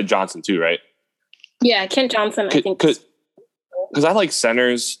you said Johnson too, right? Yeah, Kent Johnson, I think. Because I like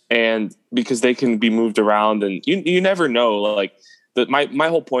centers, and because they can be moved around, and you never know. Like my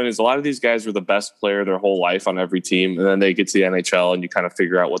whole point is, a lot of these guys were the best player their whole life on every team, and then they get to the NHL, and you kind of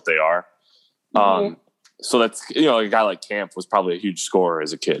figure out what they are. Mm-hmm. So that's, a guy like Camp was probably a huge scorer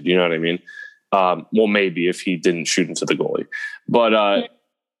as a kid. You know what I mean? Well, maybe if he didn't shoot into the goalie, but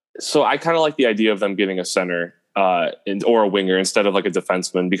so I kind of like the idea of them getting a center or a winger instead of like a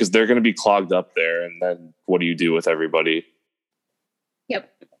defenseman, because they're going to be clogged up there, and then what do you do with everybody? Yep.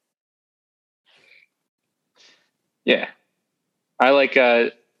 Yeah. I like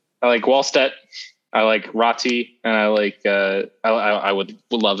Wallstedt. I like Ratti, and I like. I would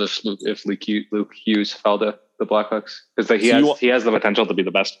love if Luke Hughes fell to the Blackhawks because he has the potential to be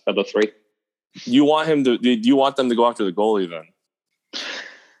the best of the three. You want him to? Do you want them to go after the goalie then?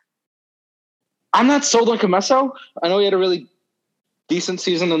 I'm not sold on Comesso. I know he had a really decent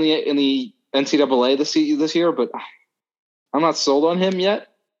season in the NCAA this year, but I'm not sold on him yet.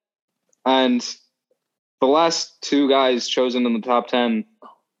 And the last two guys chosen in the top 10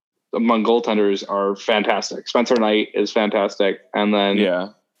 among goaltenders are fantastic. Spencer Knight is fantastic, and then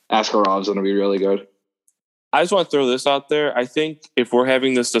Ascarov's going to be really good. I just want to throw this out there. I think if we're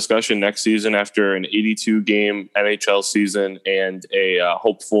having this discussion next season after an 82-game NHL season and a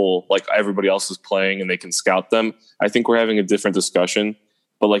hopeful, like everybody else is playing and they can scout them, I think we're having a different discussion.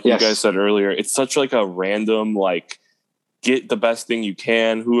 But like you guys said earlier, it's such like a random, like, get the best thing you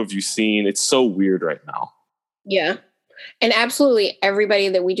can. Who have you seen? It's so weird right now. Yeah. And absolutely everybody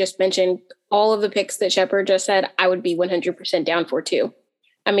that we just mentioned, all of the picks that Shepard just said, I would be 100% down for too.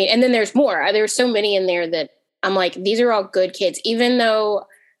 I mean, and then there's more. There's so many in there that I'm like, these are all good kids. Even though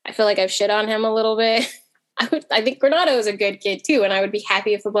I feel like I've shit on him a little bit, I think Granato is a good kid too, and I would be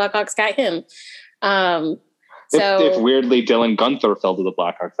happy if the Blackhawks got him. If weirdly Dylan Gunther fell to the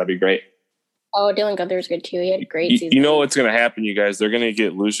Blackhawks, that'd be great. Oh, Dylan Gunther is good too. He had a great season. You know what's going to happen, you guys? They're going to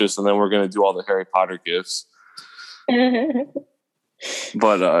get Lucius, and then we're going to do all the Harry Potter gifts.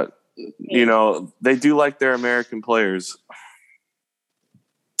 But you know, they do like their American players.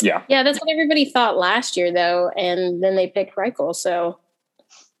 Yeah. Yeah, that's what everybody thought last year, though, and then they picked Reichel, so.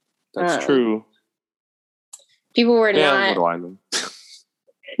 That's true. People were not. What do I know?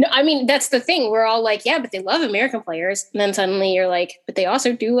 No, I mean, that's the thing. We're all like, yeah, but they love American players. And then suddenly you're like, but they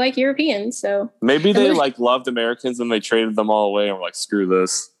also do like Europeans, so. Maybe they loved Americans and they traded them all away and were like, screw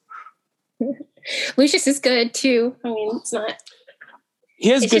this. Lucius is good, too. I mean, it's not. He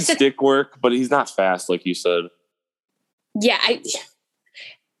has good stick work, but he's not fast, like you said. Yeah,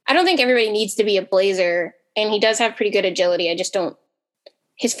 I don't think everybody needs to be a Blazer, and he does have pretty good agility. I just don't.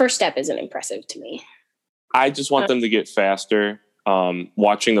 His first step isn't impressive to me. I just want them to get faster.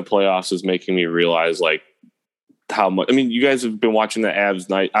 Watching the playoffs is making me realize like how much. I mean, you guys have been watching the Avs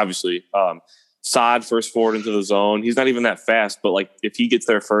night, obviously. Saad first forward into the zone. He's not even that fast, but like if he gets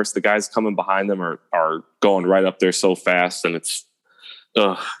there first, the guys coming behind them are going right up there so fast, and it's.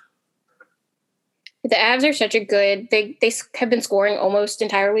 Ugh. The Avs are such a good. They have been scoring almost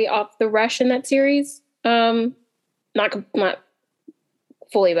entirely off the rush in that series. Not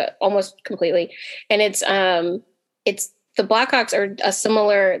fully, but almost completely. And it's the Blackhawks are a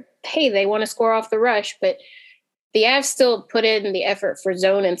similar. Hey, they want to score off the rush, but the Avs still put in the effort for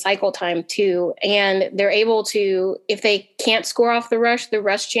zone and cycle time too, and they're able to. If they can't score off the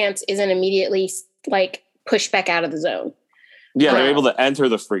rush chance isn't immediately like pushed back out of the zone. Yeah, they're able to enter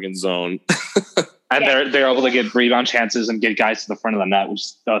the friggin' zone. And they're able to get rebound chances and get guys to the front of the net, which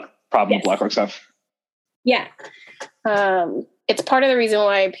is the problem the Blackhawks have. Yeah. It's part of the reason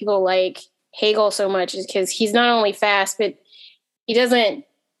why people like Hagel so much is because he's not only fast, but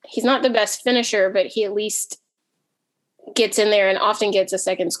he's not the best finisher, but he at least gets in there and often gets a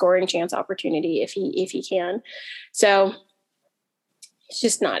second scoring chance opportunity if he can. So it's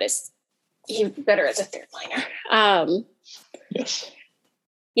just not he's better as a third liner. Yes.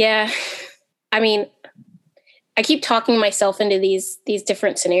 Yeah. I mean, I keep talking myself into these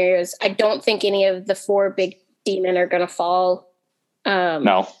different scenarios. I don't think any of the four big D-men are going to fall.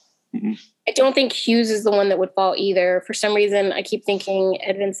 No. Mm-hmm. I don't think Hughes is the one that would fall either. For some reason, I keep thinking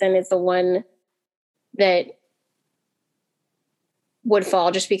Edvinsson is the one that would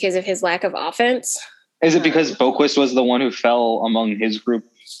fall just because of his lack of offense. Is it because Boquist was the one who fell among his group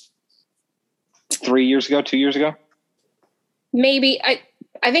 2 years ago? Maybe.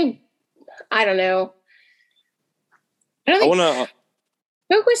 I think, I don't know. I don't think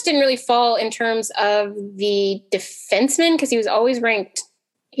Boquist didn't really fall in terms of the defenseman because he was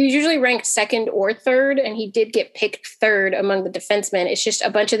usually ranked second or third, and he did get picked third among the defensemen. It's just a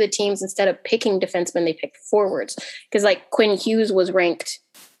bunch of the teams, instead of picking defensemen, they picked forwards. Because like Quinn Hughes was ranked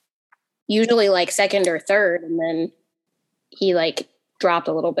usually like second or third, and then he like dropped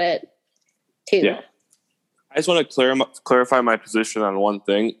a little bit too. Yeah. I just want to clarify my position on one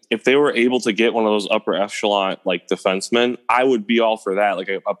thing. If they were able to get one of those upper echelon like defensemen, I would be all for that, like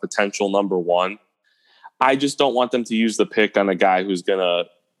a potential number one. I just don't want them to use the pick on a guy who's gonna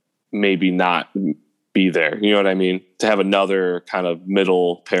maybe not be there. You know what I mean? To have another kind of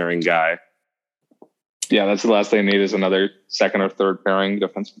middle pairing guy. Yeah, that's the last thing they need is another second or third pairing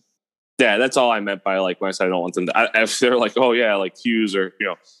defenseman. Yeah, that's all I meant by like when I said I don't want them to. If they're like, oh yeah, like Hughes or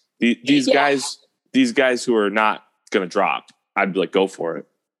these guys. These guys who are not going to drop, I'd be like, go for it.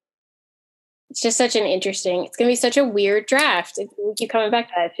 It's just such an interesting. It's going to be such a weird draft. We keep coming back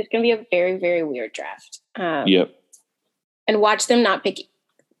to that. It's just going to be a very, very weird draft. Yep. And watch them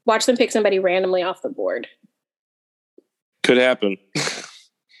pick somebody randomly off the board. Could happen.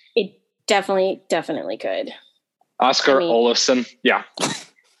 It definitely could. Oscar Olofsson. Yeah.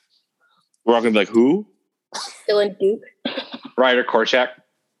 We're all gonna be like, who? Dylan Duke. Ryder Korczak.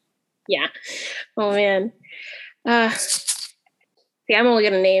 Yeah. Oh man. See, I'm only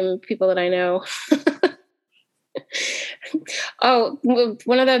gonna name people that I know. Oh,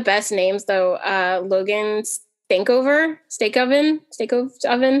 one of the best names though, Logan Stankoven,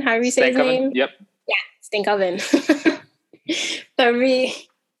 however you say his name. Yep. Yeah, Stankoven.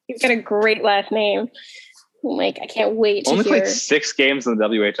 He's got a great last name. Like, I can't wait to Only hear. played 6 games in the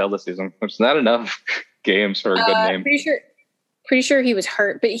WHL this season, which is not enough games for a good name. Pretty sure he was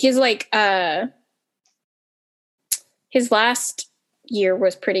hurt, but he's like, his last year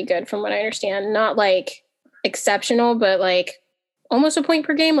was pretty good from what I understand. Not like exceptional, but like almost a point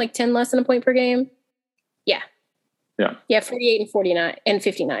per game, like 10 less than a point per game. Yeah. Yeah, 48 and 49 and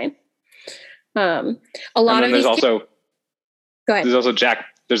 59. A lot of there's these also go ahead.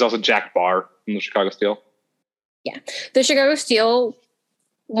 There's also Jack Barr from the Chicago Steel. Yeah. The Chicago Steel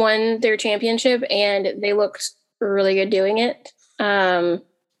won their championship and they looked really good doing it. And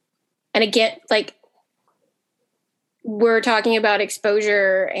again, like, we're talking about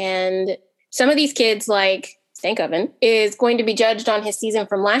exposure, and some of these kids, like Stankoven, is going to be judged on his season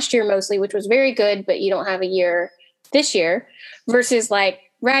from last year mostly, which was very good, but you don't have a year this year, versus like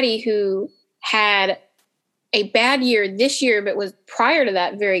Ratty, who had a bad year this year, but was prior to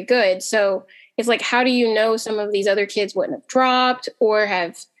that very good. So it's like, how do you know some of these other kids wouldn't have dropped or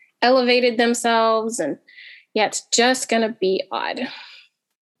have elevated themselves? And yeah, it's just going to be odd.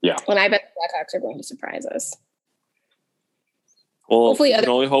 Yeah. And I bet the Blackhawks are going to surprise us. Well, hopefully, you can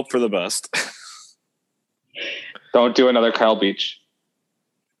only hope for the best. Don't do another Kyle Beach.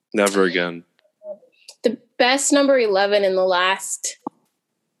 Never again. The best number 11 in the last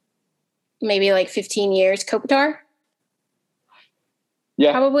maybe like 15 years, Kopitar.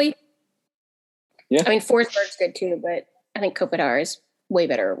 Yeah. Probably. Yeah. I mean, Forsberg's good too, but I think Kopitar is way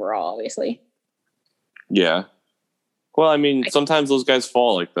better overall, obviously. Yeah. Well, I mean, sometimes those guys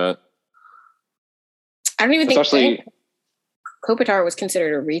fall like that. I don't even Especially, think Kopitar was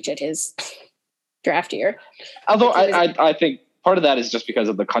considered a reach at his draft year. Although I think part of that is just because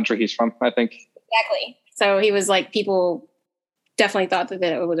of the country he's from, I think. Exactly. So he was like, people definitely thought that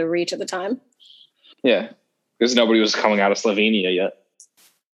it was a reach at the time. Yeah. Because nobody was coming out of Slovenia yet.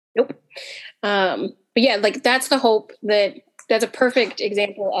 Nope. But yeah, like that's the hope that's a perfect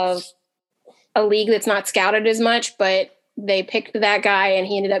example of a league that's not scouted as much, but they picked that guy and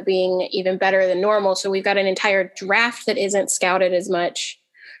he ended up being even better than normal. So we've got an entire draft that isn't scouted as much.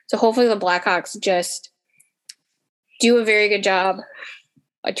 So hopefully the Blackhawks just do a very good job.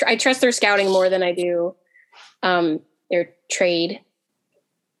 I trust their scouting more than I do the trade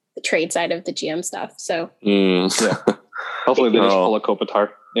side of the GM stuff. So yeah, hopefully they just pull a Kopitar.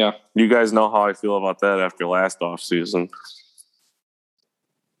 Yeah, you guys know how I feel about that after last off season.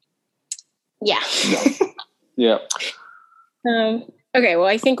 Yeah. Yeah. Okay. Well,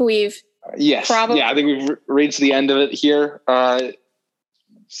 I think we've I think we've reached the end of it here.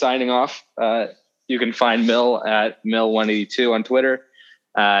 Signing off. You can find Mill at Mill182 on Twitter.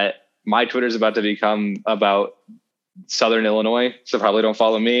 My Twitter is about to become about Southern Illinois, so probably don't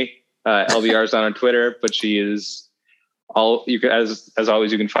follow me. LBR is not on Twitter, but she is as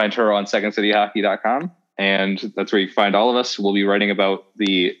always, you can find her on secondcityhockey.com, and that's where you can find all of us. We'll be writing about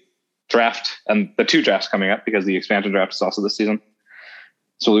the draft and the 2 drafts coming up because the expansion draft is also this season.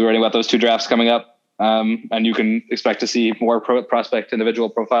 So we'll be writing about those 2 drafts coming up. And you can expect to see more prospect individual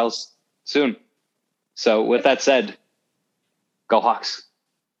profiles soon. So with that said, go Hawks.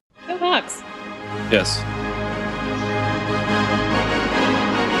 Go Hawks. Yes.